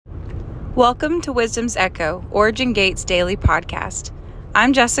Welcome to Wisdom's Echo, Origin Gates Daily Podcast.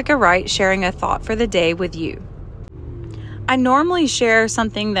 I'm Jessica Wright, sharing a thought for the day with you. I normally share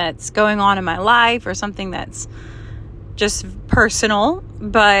something that's going on in my life or something that's just personal,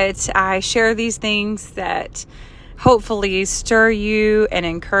 but I share these things that hopefully stir you and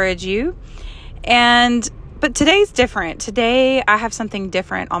encourage you. But today's different. Today I have something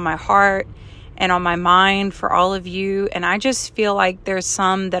different on my heart and on my mind for all of you. And I just feel like there's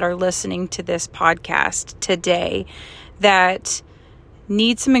some that are listening to this podcast today that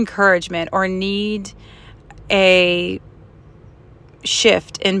need some encouragement or need a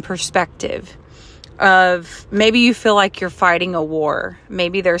shift in perspective of maybe you feel like you're fighting a war.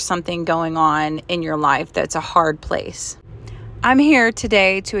 Maybe there's something going on in your life that's a hard place. I'm here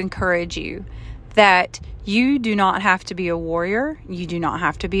today to encourage you that you do not have to be a warrior. You do not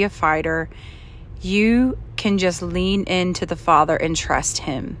have to be a fighter. You can just lean into the Father and trust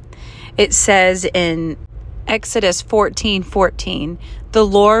Him. It says in Exodus 14:14, "The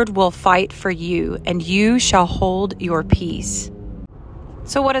Lord will fight for you, and you shall hold your peace."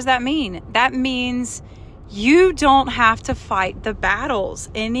 So what does that mean? That means you don't have to fight the battles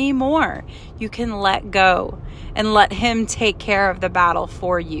anymore. You can let go and let Him take care of the battle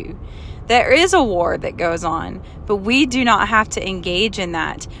for you. There is a war that goes on, but we do not have to engage in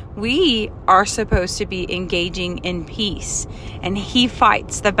that. We are supposed to be engaging in peace, and He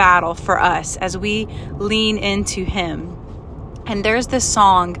fights the battle for us as we lean into Him. And there's this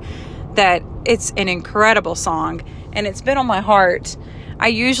song that it's an incredible song, and it's been on my heart. I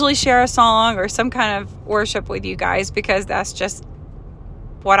usually share a song or some kind of worship with you guys because that's just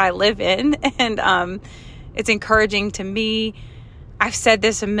what I live in, and it's encouraging to me. I've said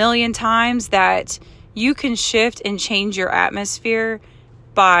this a million times that you can shift and change your atmosphere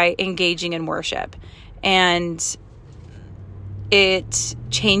by engaging in worship. And it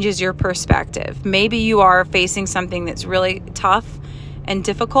changes your perspective. Maybe you are facing something that's really tough and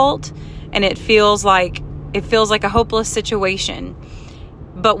difficult, and it feels like a hopeless situation.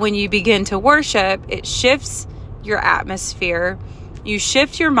 But when you begin to worship, it shifts your atmosphere. You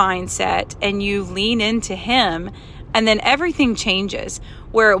shift your mindset and you lean into Him. And then everything changes.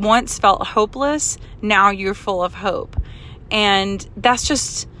 Where it once felt hopeless, now you're full of hope. And that's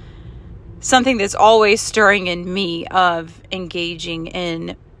just something that's always stirring in me of engaging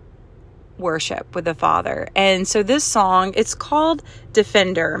in worship with the Father. And so this song, it's called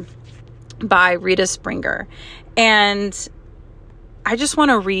Defender by Rita Springer. And I just want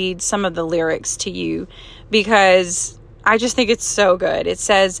to read some of the lyrics to you because I just think it's so good. It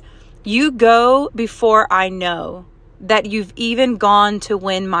says, "You go before I know that you've even gone to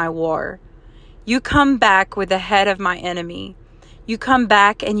win my war. You come back with the head of my enemy. You come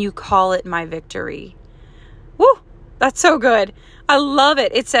back and you call it my victory." Woo! That's so good. I love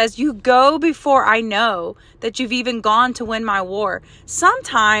it. It says, "You go before I know that you've even gone to win my war."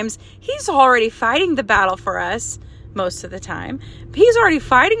 Sometimes He's already fighting the battle for us. Most of the time, He's already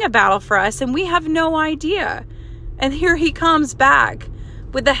fighting a battle for us and we have no idea. And here He comes back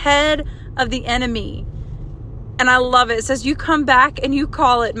with the head of the enemy. And I love it. It says, "You come back and you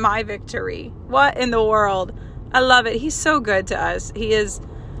call it my victory." What in the world? I love it. He's so good to us. He is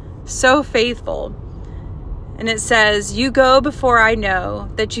so faithful. And it says, "You go before I know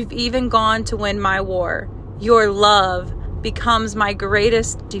that you've even gone to win my war. Your love becomes my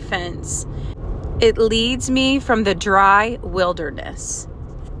greatest defense. It leads me from the dry wilderness."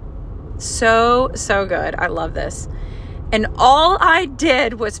 So good. I love this. "And all I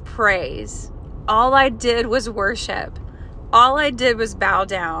did was praise. All I did was worship. All I did was bow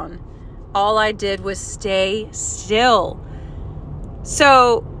down. All I did was stay still."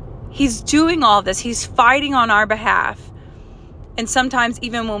 So He's doing all this. He's fighting on our behalf. And sometimes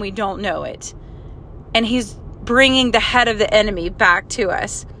even when we don't know it. And He's bringing the head of the enemy back to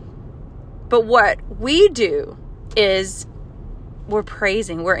us. But what we do is we're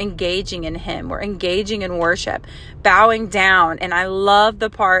praising, we're engaging in Him, we're engaging in worship, bowing down. And I love the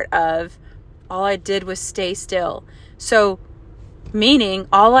part of all I did was stay still. So, meaning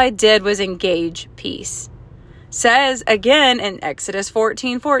all I did was engage peace. Says again in Exodus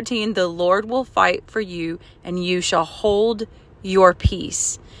 14:14, "The Lord will fight for you and you shall hold your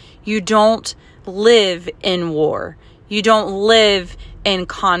peace." You don't live in war. You don't live in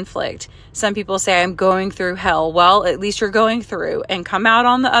conflict. Some people say, "I'm going through hell." Well, at least you're going through and come out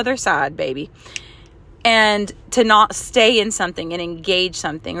on the other side, baby. And to not stay in something and engage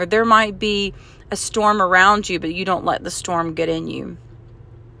something. Or there might be a storm around you, but you don't let the storm get in you.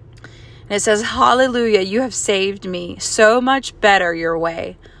 And it says, "Hallelujah, you have saved me. So much better your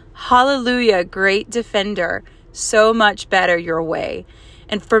way. Hallelujah, great defender. So much better your way."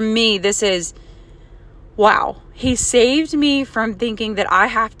 And for me, this is, wow, he saved me from thinking that I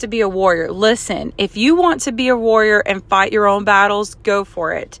have to be a warrior. Listen, if you want to be a warrior and fight your own battles, go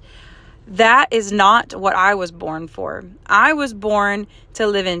for it. That is not what I was born for. I was born to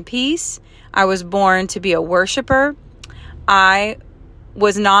live in peace. I was born to be a worshiper. I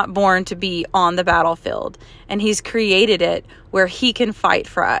was not born to be on the battlefield. And he's created it where he can fight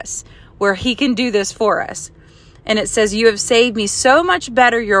for us, where he can do this for us. And it says, you have saved me so much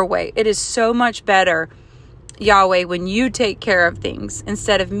better your way. It is so much better, Yahweh, when you take care of things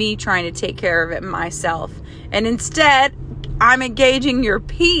instead of me trying to take care of it myself. And instead, I'm engaging your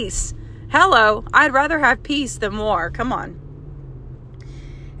peace. Hello, I'd rather have peace than war. Come on.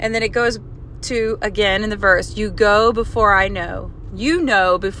 And then it goes to, again in the verse, you go before I know. You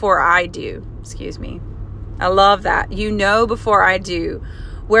know before I do. Excuse me. I love that. You know before I do.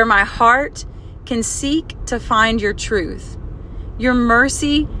 Where my heart can seek to find your truth. Your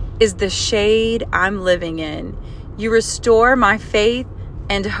mercy is the shade I'm living in. You restore my faith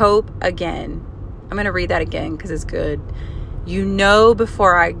and hope again. I'm going to read that again because it's good. You know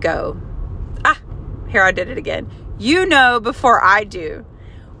before I go. Here I did it again. You know before I do.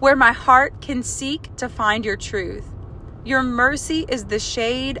 Where my heart can seek to find your truth. Your mercy is the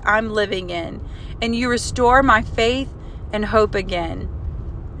shade I'm living in. And you restore my faith and hope again.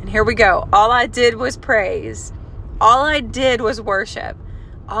 And here we go. All I did was praise. All I did was worship.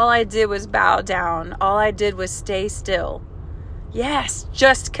 All I did was bow down. All I did was stay still. Yes,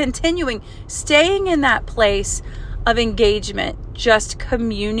 just continuing, staying in that place of engagement, just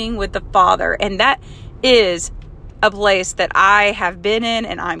communing with the Father. And that is a place that I have been in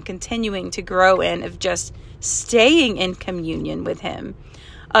and I'm continuing to grow in, of just staying in communion with him,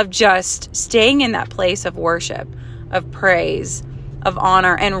 of just staying in that place of worship, of praise, of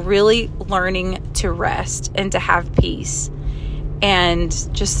honor, and really learning to rest and to have peace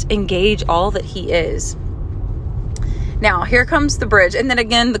and just engage all that he is. Now, here comes the bridge. And then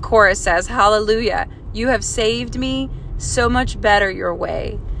again, the chorus says, hallelujah, you have saved me so much better your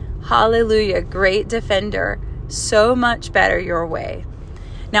way. Hallelujah, great defender, so much better your way.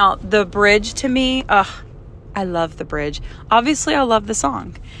 Now, the bridge to me, I love the bridge. Obviously, I love the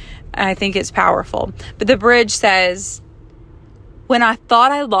song. I think it's powerful. But the bridge says, when I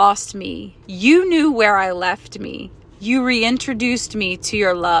thought I lost me, you knew where I left me. You reintroduced me to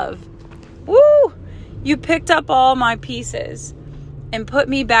your love. Woo! You picked up all my pieces and put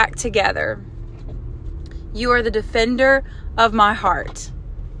me back together. You are the defender of my heart.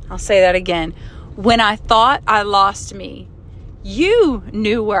 I'll say that again. When I thought I lost me, you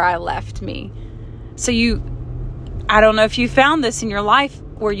knew where I left me. So I don't know if you found this in your life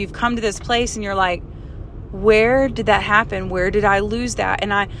where you've come to this place and you're like, where did that happen? Where did I lose that?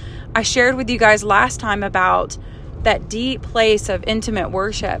 And I shared with you guys last time about that deep place of intimate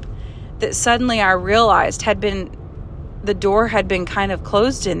worship that suddenly I realized the door had been kind of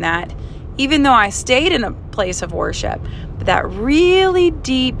closed in that, even though I stayed in a place of worship. But that really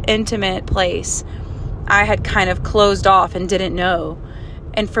deep, intimate place, I had kind of closed off and didn't know.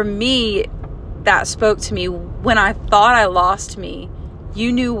 And for me, that spoke to me. When I thought I lost me,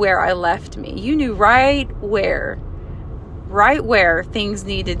 you knew where I left me. You knew right where things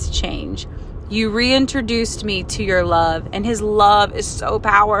needed to change. You reintroduced me to your love, and his love is so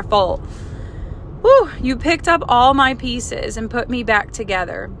powerful. Woo! You picked up all my pieces and put me back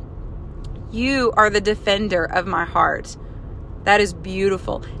together. You are the defender of my heart. That is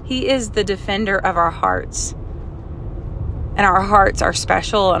beautiful. He is the defender of our hearts. And our hearts are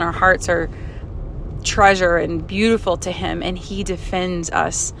special, and our hearts are treasure and beautiful to him. And he defends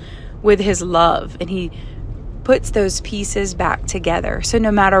us with his love. And he puts those pieces back together. So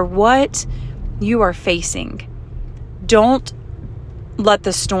no matter what you are facing, don't let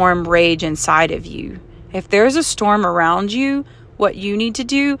the storm rage inside of you. If there's a storm around you, what you need to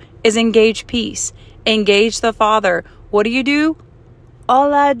do is engage peace. Engage the Father. What do?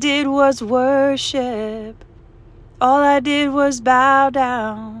 All I did was worship. All I did was bow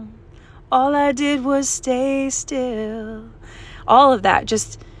down. All I did was stay still. All of that,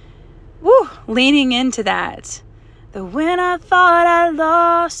 just leaning into that. The when I thought I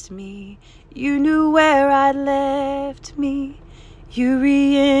lost me, you knew where I left me. You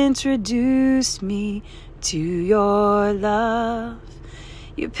reintroduced me to your love.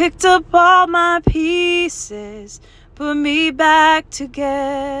 You picked up all my pieces, put me back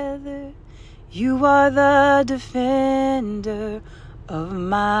together. You are the defender of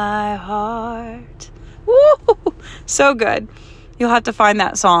my heart. Woo! So good. You'll have to find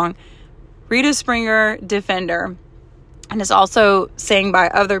that song. Rita Springer, Defender. And it's also sang by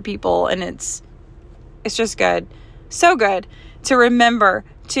other people, and it's just good. So good. to remember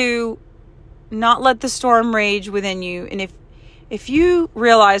to not let the storm rage within you. And if you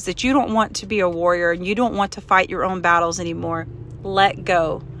realize that you don't want to be a warrior and you don't want to fight your own battles anymore, let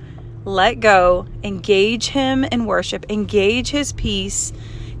go. Let go. Engage him in worship. Engage his peace.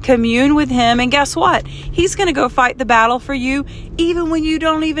 Commune with him. And guess what? He's going to go fight the battle for you even when you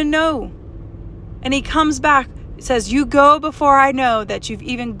don't even know. And he comes back. It says, you go before I know that you've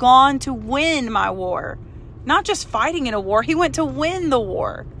even gone to win my war. Not just fighting in a war. He went to win the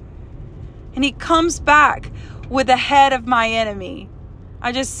war. And he comes back with the head of my enemy.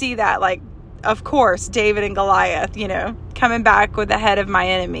 I just see that, like, of course, David and Goliath, coming back with the head of my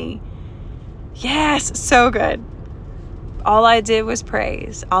enemy. Yes, so good. All I did was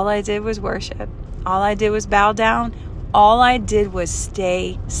praise. All I did was worship. All I did was bow down. All I did was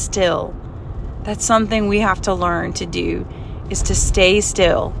stay still. That's something we have to learn to do, is to stay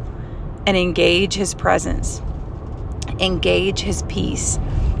still and engage his presence. Engage his peace.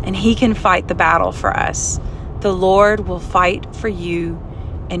 And he can fight the battle for us. The Lord will fight for you,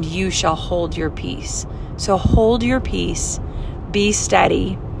 and you shall hold your peace. So hold your peace. Be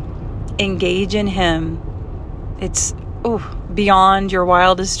steady. Engage in him. It's beyond your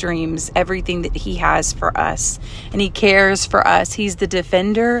wildest dreams, everything that he has for us. And he cares for us. He's the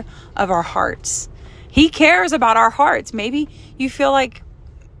defender of our hearts. He cares about our hearts. Maybe you feel like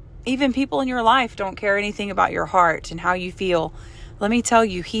even people in your life don't care anything about your heart and how you feel. Let me tell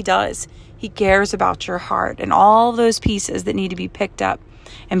you, he does. He cares about your heart and all those pieces that need to be picked up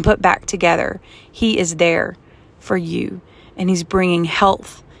and put back together. He is there for you, and he's bringing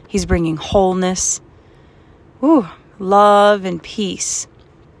health. He's bringing wholeness, love and peace,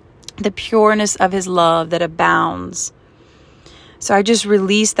 the pureness of his love that abounds. So I just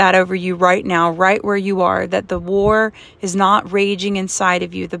release that over you right now, right where you are, that the war is not raging inside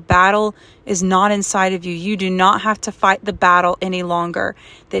of you. The battle is not inside of you. You do not have to fight the battle any longer.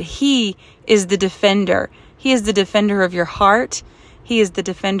 That he is the defender. He is the defender of your heart. He is the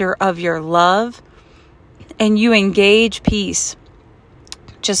defender of your love. And you engage peace.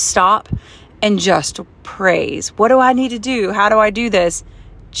 Just stop and just praise. What do I need to do? How do I do this?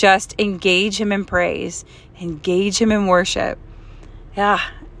 Just engage him in praise. Engage him in worship.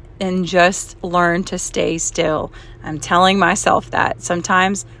 And just learn to stay still. I'm telling myself that.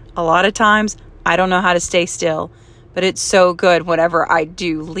 Sometimes, a lot of times, I don't know how to stay still. But it's so good whatever I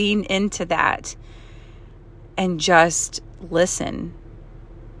do. Lean into that and just listen.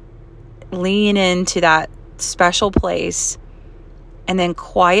 Lean into that special place and then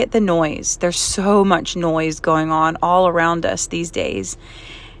quiet the noise. There's so much noise going on all around us these days.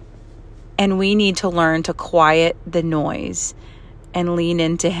 And we need to learn to quiet the noise and lean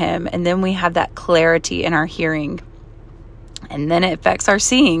into him. And then we have that clarity in our hearing. And then it affects our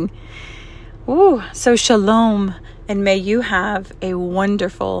seeing. So shalom. And may you have a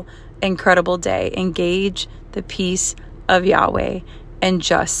wonderful, incredible day. Engage the peace of Yahweh and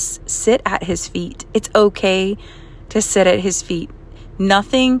just sit at his feet. It's okay to sit at his feet.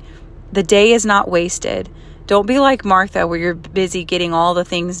 The day is not wasted. Don't be like Martha, where you're busy getting all the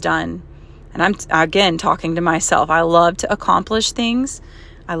things done. And I'm, again, talking to myself. I love to accomplish things.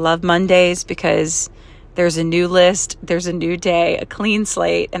 I love Mondays because there's a new list, there's a new day, a clean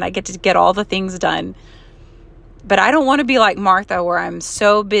slate, and I get to get all the things done. But I don't want to be like Martha, where I'm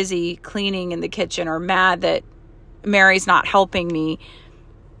so busy cleaning in the kitchen or mad that Mary's not helping me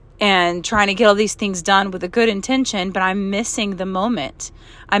and trying to get all these things done with a good intention, but I'm missing the moment.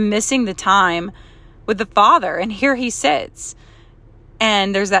 I'm missing the time with the Father. And here he sits.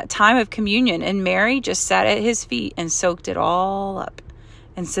 And there's that time of communion. And Mary just sat at his feet and soaked it all up.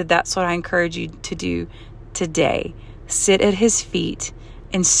 And so that's what I encourage you to do today. Sit at his feet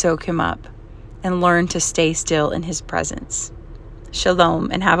and soak him up. And learn to stay still in his presence. Shalom,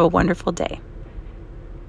 and have a wonderful day.